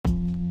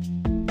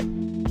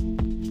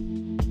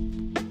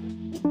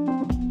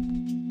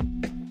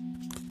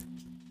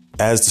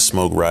As the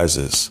smoke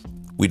rises,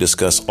 we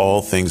discuss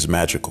all things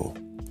magical,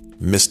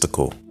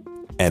 mystical,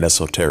 and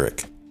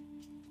esoteric.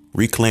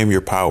 Reclaim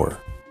your power,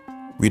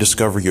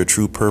 rediscover your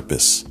true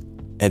purpose,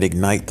 and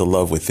ignite the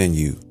love within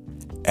you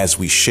as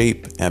we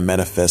shape and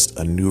manifest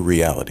a new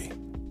reality.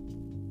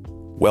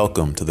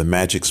 Welcome to the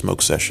Magic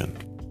Smoke Session.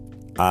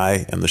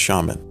 I am the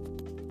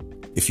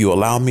shaman. If you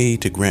allow me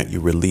to grant you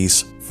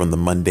release from the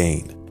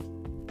mundane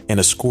and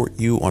escort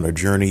you on a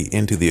journey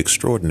into the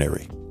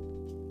extraordinary,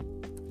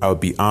 I would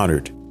be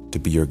honored to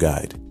be your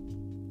guide.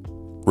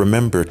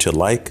 Remember to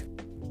like,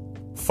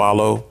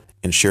 follow,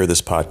 and share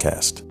this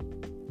podcast.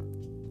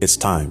 It's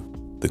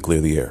time to clear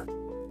the air.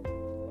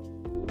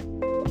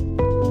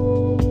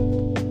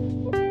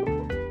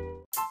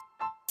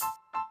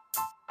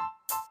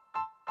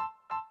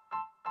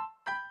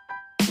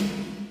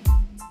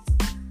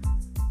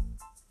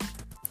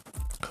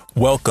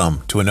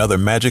 Welcome to another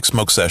Magic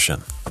Smoke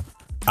Session.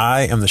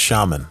 I am the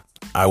shaman.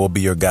 I will be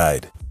your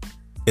guide.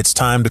 It's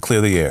time to clear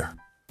the air.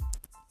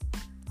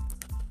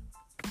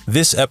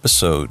 This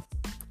episode,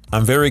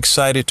 I'm very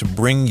excited to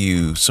bring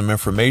you some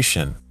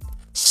information,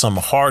 some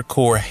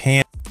hardcore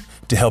hand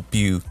to help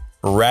you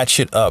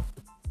ratchet up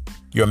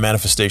your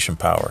manifestation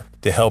power,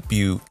 to help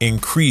you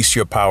increase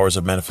your powers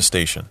of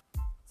manifestation.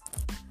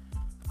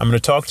 I'm going to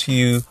talk to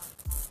you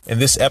in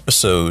this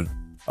episode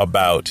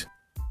about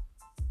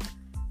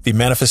the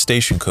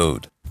manifestation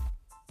code,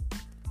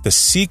 the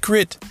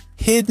secret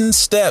hidden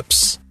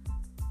steps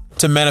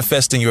to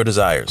manifesting your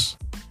desires.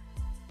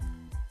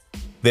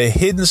 The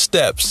hidden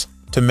steps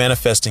to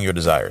manifesting your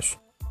desires.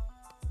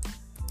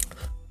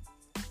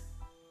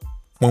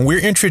 When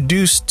we're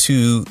introduced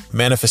to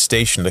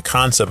manifestation, the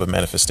concept of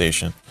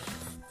manifestation,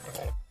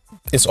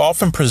 it's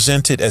often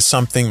presented as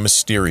something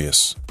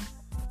mysterious,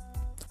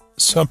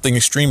 something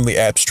extremely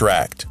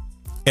abstract,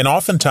 and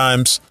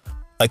oftentimes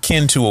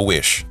akin to a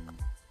wish.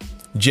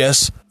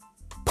 Just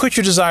put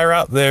your desire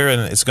out there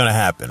and it's going to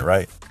happen,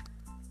 right?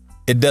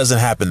 It doesn't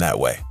happen that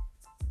way.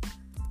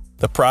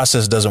 The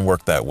process doesn't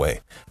work that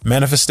way.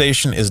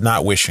 Manifestation is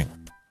not wishing.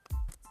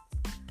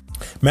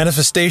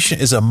 Manifestation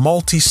is a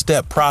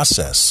multi-step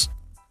process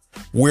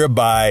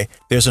whereby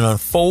there's an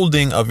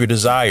unfolding of your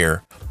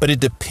desire, but it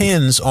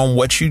depends on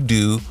what you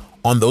do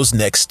on those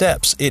next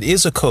steps. It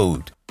is a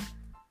code.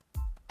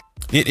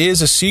 It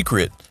is a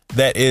secret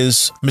that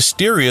is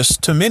mysterious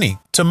to many,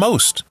 to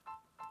most.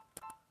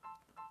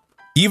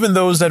 Even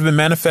those that have been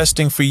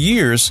manifesting for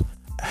years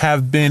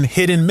have been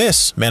hit and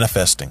miss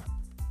manifesting,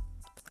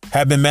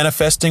 have been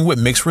manifesting with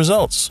mixed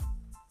results,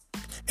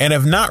 and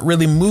have not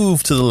really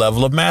moved to the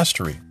level of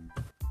mastery.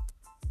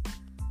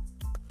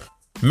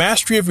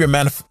 Mastery of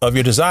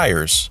your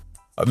desires,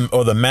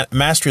 or the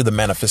mastery of the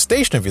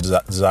manifestation of your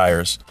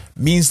desires,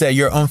 means that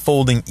you're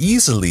unfolding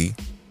easily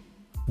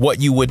what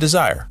you would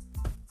desire.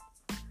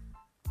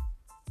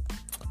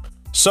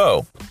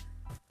 So,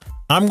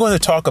 I'm going to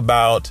talk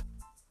about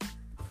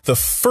the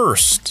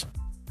first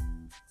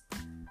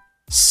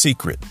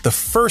secret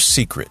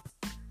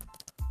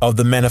of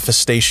the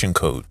manifestation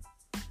code.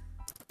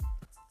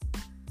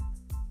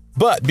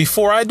 But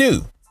before I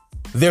do,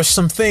 there's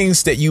some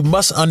things that you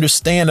must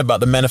understand about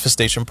the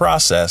manifestation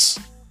process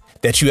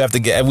that we have to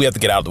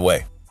get out of the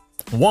way.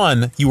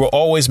 One, you are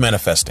always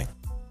manifesting.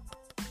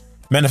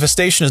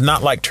 Manifestation is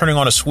not like turning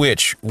on a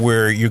switch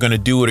where you're going to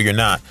do it or you're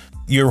not.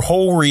 Your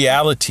whole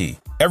reality,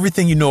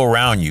 everything you know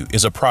around you,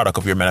 is a product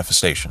of your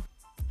manifestation.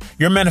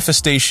 You're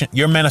manifesting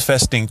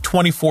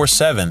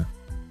 24/7.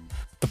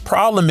 The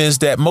problem is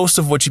that most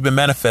of what you've been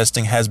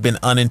manifesting has been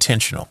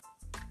unintentional.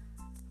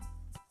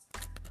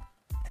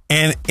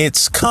 And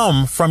it's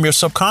come from your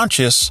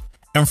subconscious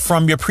and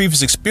from your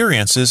previous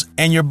experiences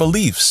and your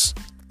beliefs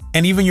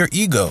and even your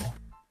ego,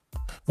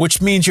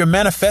 which means you're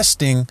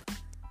manifesting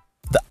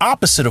the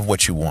opposite of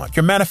what you want.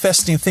 You're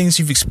manifesting things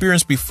you've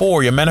experienced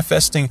before. You're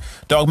manifesting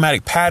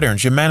dogmatic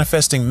patterns. You're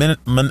manifesting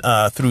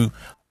through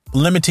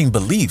limiting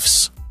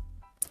beliefs.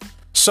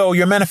 So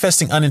you're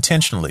manifesting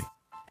unintentionally.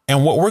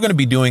 And what we're going to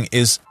be doing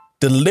is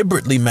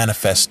deliberately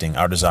manifesting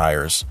our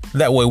desires.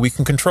 That way we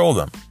can control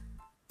them.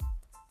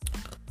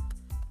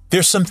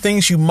 There's some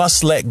things you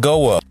must let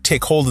go of.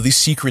 Take hold of these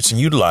secrets and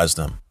utilize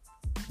them.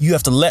 You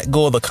have to let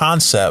go of the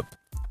concept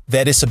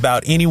that it's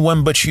about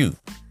anyone but you.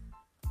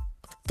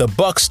 The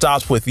buck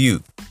stops with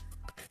you.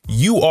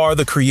 You are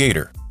the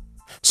creator.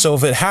 So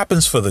if it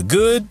happens for the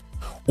good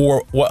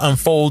or what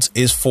unfolds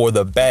is for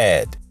the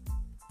bad,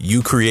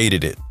 you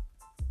created it.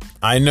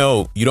 I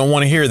know you don't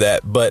want to hear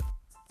that, but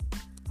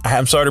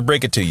I'm sorry to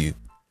break it to you.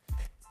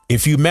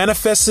 If you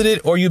manifested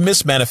it or you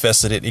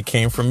mismanifested it, it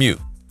came from you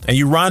and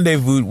you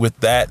rendezvoused with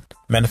that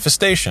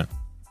manifestation.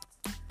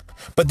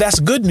 But that's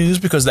good news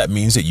because that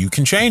means that you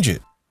can change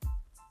it.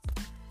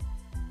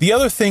 The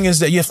other thing is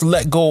that you have to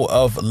let go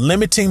of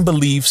limiting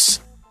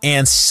beliefs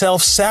and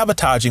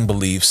self-sabotaging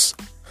beliefs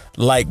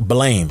like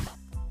blame.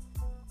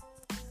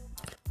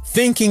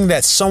 Thinking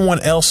that someone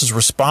else is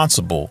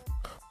responsible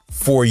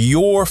for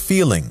your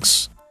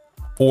feelings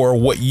or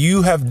what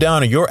you have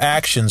done or your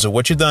actions or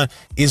what you've done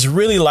is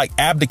really like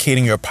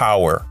abdicating your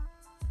power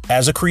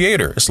as a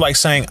creator. It's like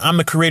saying I'm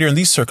the creator in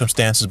these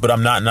circumstances, but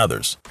I'm not in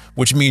others,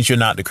 which means you're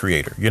not the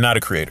creator. You're not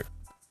a creator.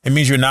 It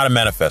means you're not a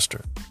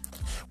manifester.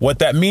 What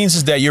that means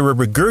is that you're a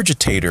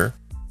regurgitator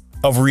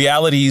of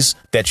realities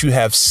that you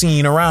have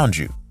seen around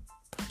you.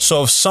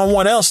 So if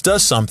someone else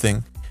does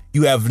something,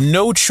 you have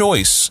no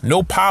choice,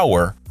 no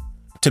power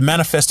to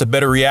manifest a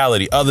better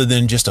reality other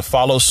than just to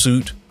follow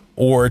suit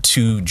or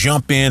to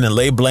jump in and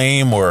lay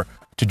blame or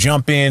to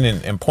jump in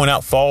and point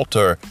out fault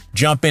or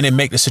jump in and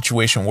make the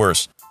situation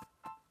worse.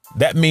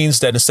 That means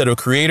that instead of a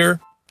creator,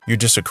 you're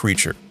just a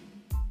creature.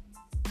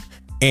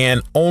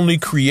 And only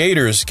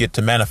creators get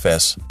to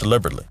manifest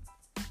deliberately.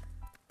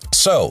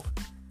 So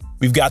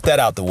we've got that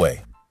out the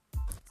way.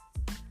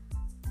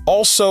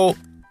 Also,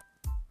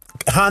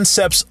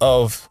 concepts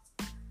of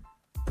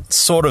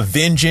sort of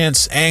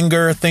vengeance,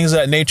 anger, things of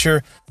that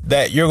nature,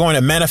 that you're going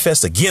to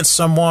manifest against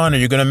someone, or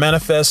you're going to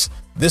manifest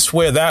this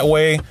way or that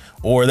way,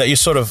 or that you're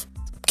sort of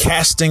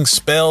casting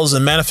spells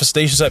and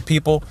manifestations at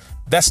people.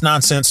 That's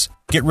nonsense.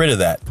 Get rid of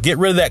that. Get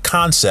rid of that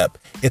concept.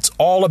 It's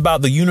all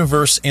about the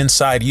universe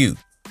inside you.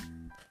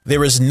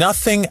 There is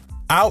nothing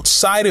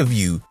outside of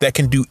you that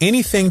can do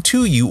anything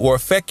to you or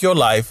affect your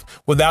life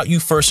without you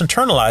first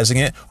internalizing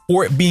it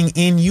or it being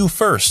in you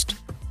first.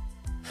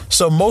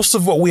 So most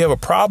of what we have a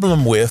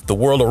problem with, the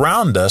world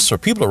around us or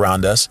people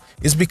around us,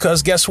 is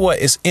because guess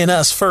what? It's in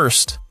us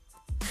first.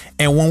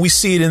 And when we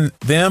see it in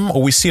them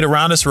or we see it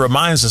around us, it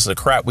reminds us of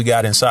the crap we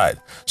got inside.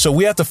 So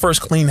we have to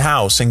first clean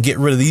house and get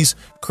rid of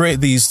create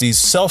these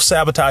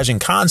self-sabotaging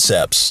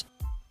concepts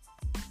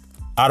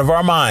out of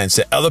our minds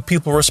that other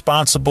people are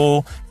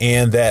responsible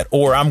and that,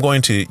 or I'm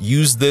going to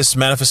use this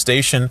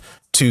manifestation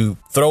to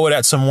throw it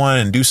at someone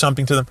and do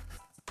something to them.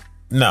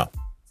 No.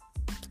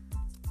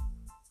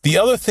 The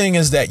other thing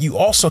is that you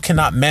also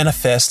cannot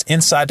manifest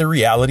inside the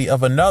reality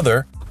of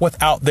another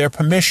without their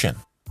permission.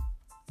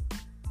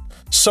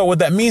 So what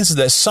that means is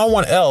that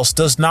someone else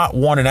does not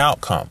want an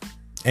outcome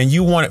and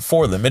you want it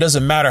for them. It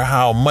doesn't matter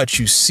how much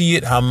you see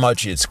it, how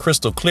much it's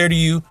crystal clear to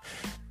you.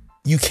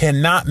 You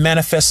cannot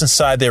manifest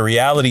inside their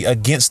reality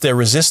against their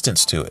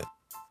resistance to it.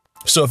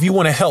 So if you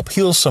want to help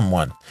heal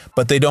someone,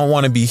 but they don't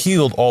want to be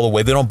healed all the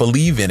way, they don't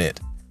believe in it,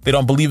 they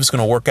don't believe it's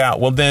going to work out,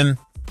 well, then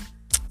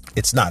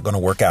it's not going to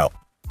work out.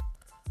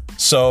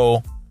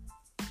 So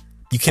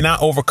you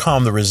cannot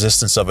overcome the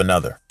resistance of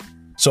another.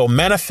 So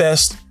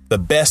manifest the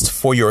best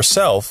for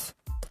yourself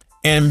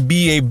and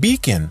be a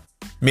beacon,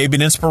 maybe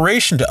an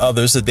inspiration to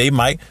others that they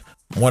might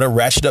want to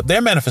ratchet up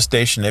their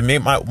manifestation. They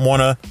might want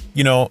to,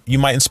 you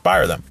might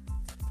inspire them.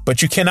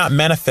 But you cannot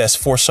manifest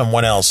for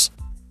someone else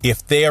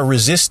if they are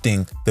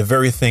resisting the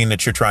very thing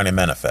that you're trying to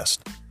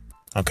manifest.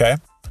 Okay.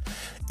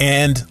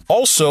 And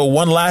also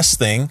one last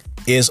thing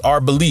is our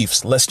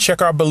beliefs. Let's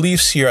check our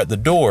beliefs here at the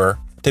door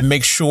to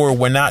make sure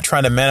we're not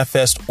trying to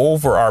manifest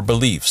over our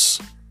beliefs.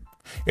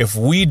 If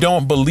we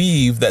don't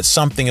believe that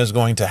something is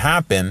going to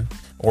happen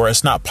or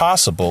it's not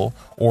possible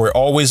or it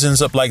always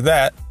ends up like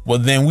that, well,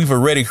 then we've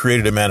already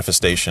created a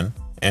manifestation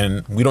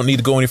and we don't need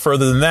to go any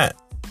further than that.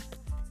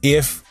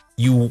 If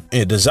you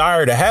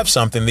desire to have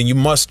something, then you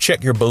must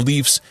check your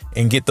beliefs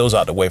and get those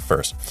out of the way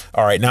first.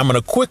 All right. Now I'm going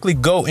to quickly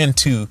go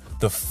into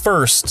the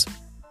first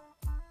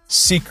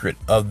secret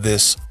of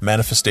this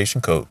manifestation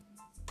code.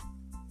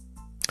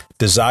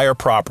 Desire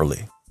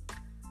properly.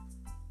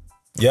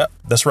 Yep,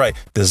 that's right.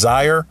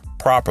 Desire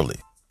properly.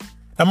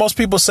 Now, most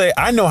people say,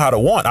 I know how to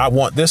want. I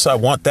want this. I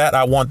want that.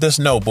 I want this.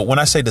 No, but when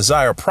I say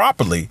desire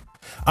properly,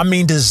 I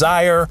mean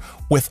desire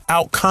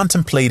without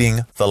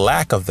contemplating the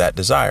lack of that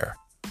desire.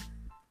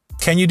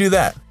 Can you do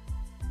that?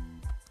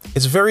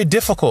 It's very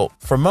difficult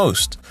for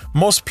most.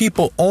 Most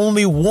people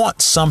only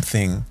want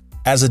something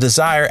as a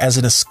desire, as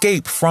an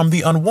escape from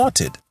the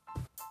unwanted.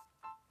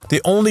 They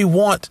only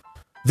want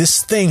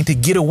this thing to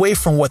get away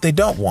from what they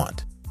don't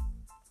want.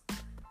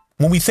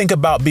 When we think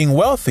about being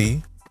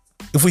wealthy,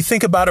 if we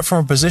think about it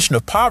from a position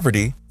of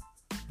poverty,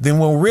 then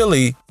we're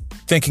really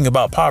thinking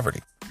about poverty.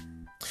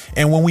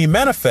 And when we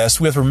manifest,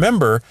 we have to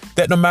remember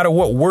that no matter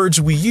what words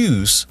we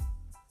use,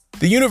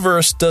 the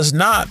universe does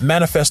not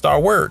manifest our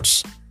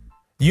words.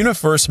 The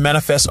universe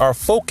manifests our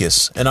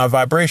focus and our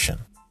vibration.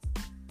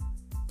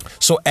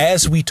 So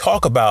as we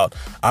talk about,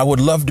 I would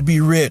love to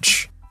be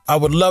rich. I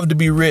would love to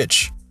be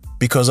rich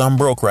because I'm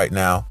broke right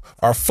now.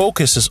 Our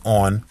focus is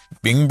on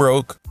being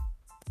broke,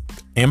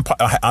 in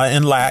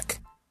lack.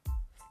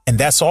 And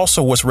that's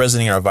also what's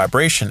resonating in our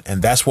vibration.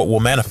 And that's what will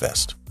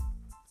manifest.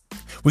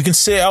 We can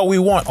say all we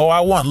want. Oh, I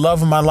want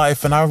love in my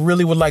life. And I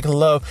really would like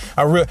love.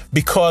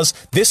 Because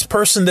this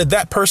person,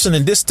 that person,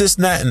 and this,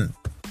 and that. And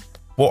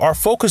well, our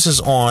focus is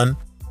on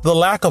the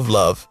lack of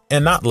love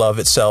and not love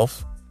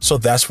itself. So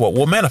that's what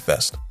will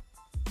manifest.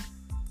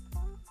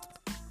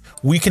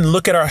 We can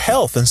look at our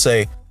health and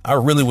say, I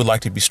really would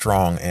like to be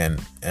strong and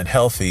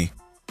healthy,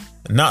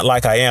 not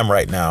like I am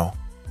right now,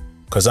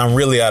 because I'm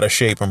really out of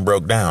shape and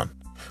broke down.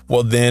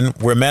 Well, then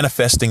we're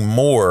manifesting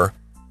more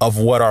of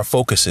what our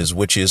focus is,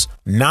 which is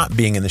not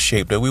being in the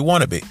shape that we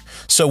want to be.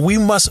 So we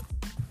must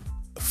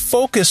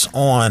focus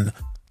on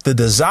the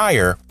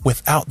desire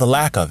without the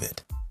lack of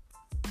it.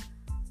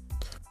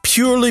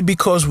 purely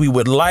because we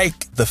would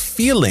like the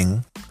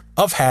feeling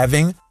of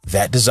having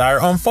that desire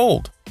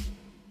unfold.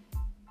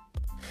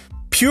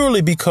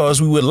 Purely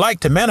because we would like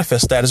to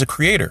manifest that as a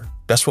creator.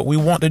 That's what we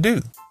want to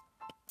do.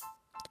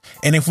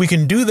 And if we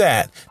can do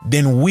that,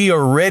 then we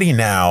are ready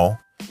now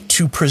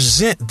to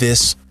present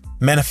this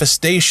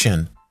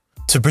manifestation,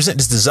 to present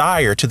this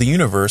desire to the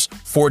universe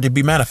for it to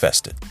be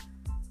manifested.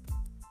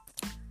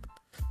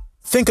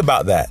 Think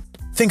about that.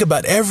 Think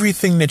about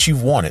everything that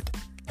you've wanted.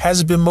 Has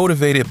it been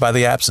motivated by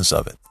the absence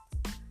of it?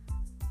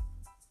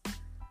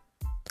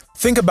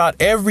 Think about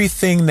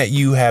everything that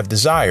you have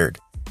desired.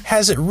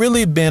 Has it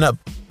really been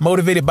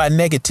motivated by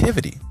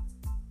negativity?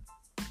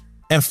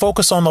 And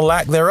focus on the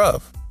lack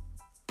thereof.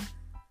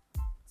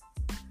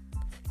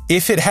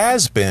 If it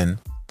has been,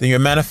 then you're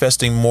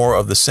manifesting more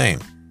of the same.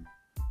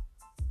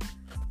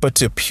 But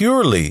to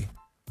purely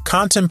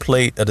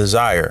contemplate a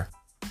desire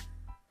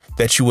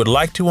that you would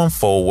like to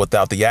unfold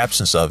without the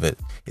absence of it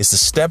is to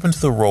step into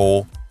the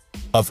role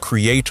of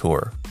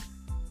creator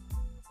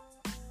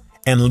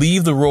and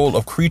leave the role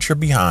of creature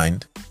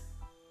behind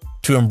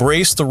to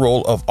embrace the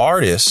role of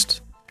artist.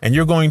 And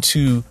you're going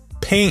to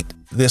paint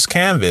this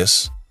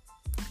canvas.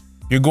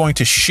 You're going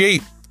to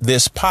shape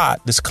this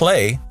pot, this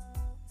clay,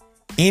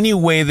 any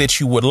way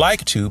that you would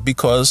like to,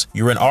 because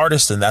you're an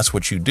artist and that's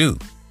what you do.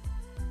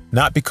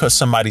 Not because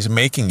somebody's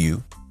making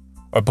you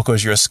or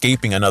because you're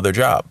escaping another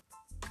job.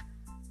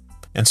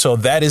 And so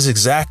that is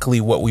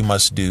exactly what we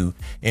must do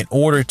in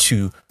order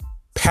to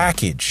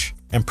package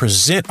and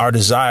present our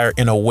desire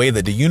in a way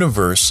that the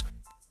universe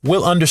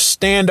will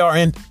understand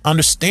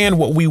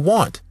what we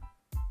want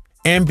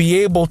and be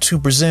able to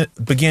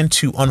begin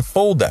to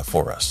unfold that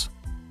for us.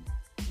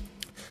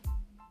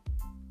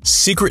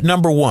 Secret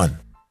number 1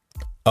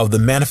 of the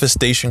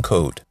manifestation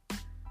code: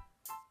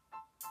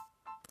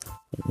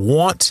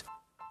 want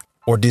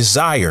or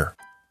desire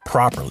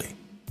properly.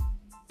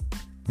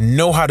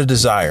 Know how to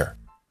desire.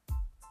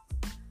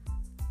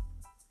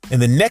 In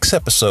the next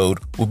episode,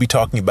 we'll be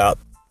talking about,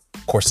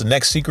 of course, the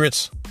next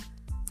secrets.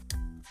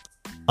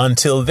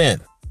 Until then,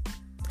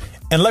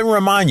 and let me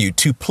remind you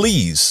to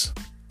please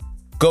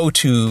go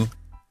to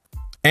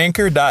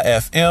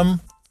anchor.fm.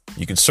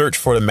 You can search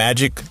for the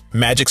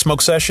Magic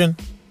Smoke Session.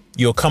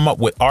 You'll come up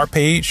with our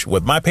page,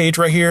 with my page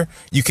right here.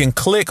 You can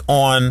click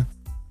on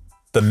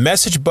the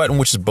message button,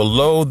 which is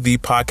below the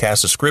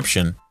podcast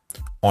description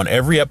on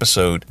every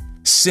episode.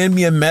 Send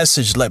me a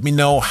message. Let me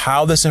know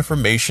how this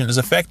information is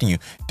affecting you.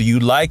 Do you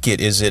like it?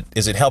 Is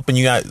it helping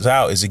you guys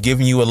out? Is it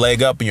giving you a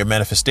leg up in your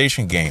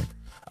manifestation game?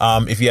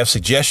 If you have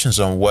suggestions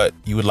on what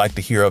you would like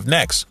to hear of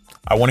next,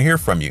 I want to hear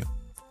from you.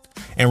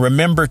 And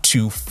remember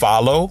to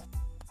follow,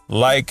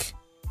 like,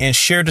 and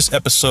share this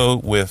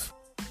episode with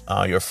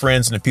your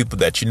friends and the people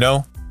that you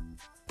know.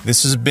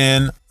 This has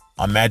been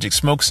a Magic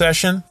Smoke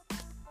Session.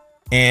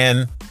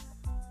 And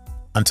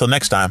until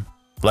next time,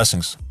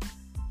 blessings.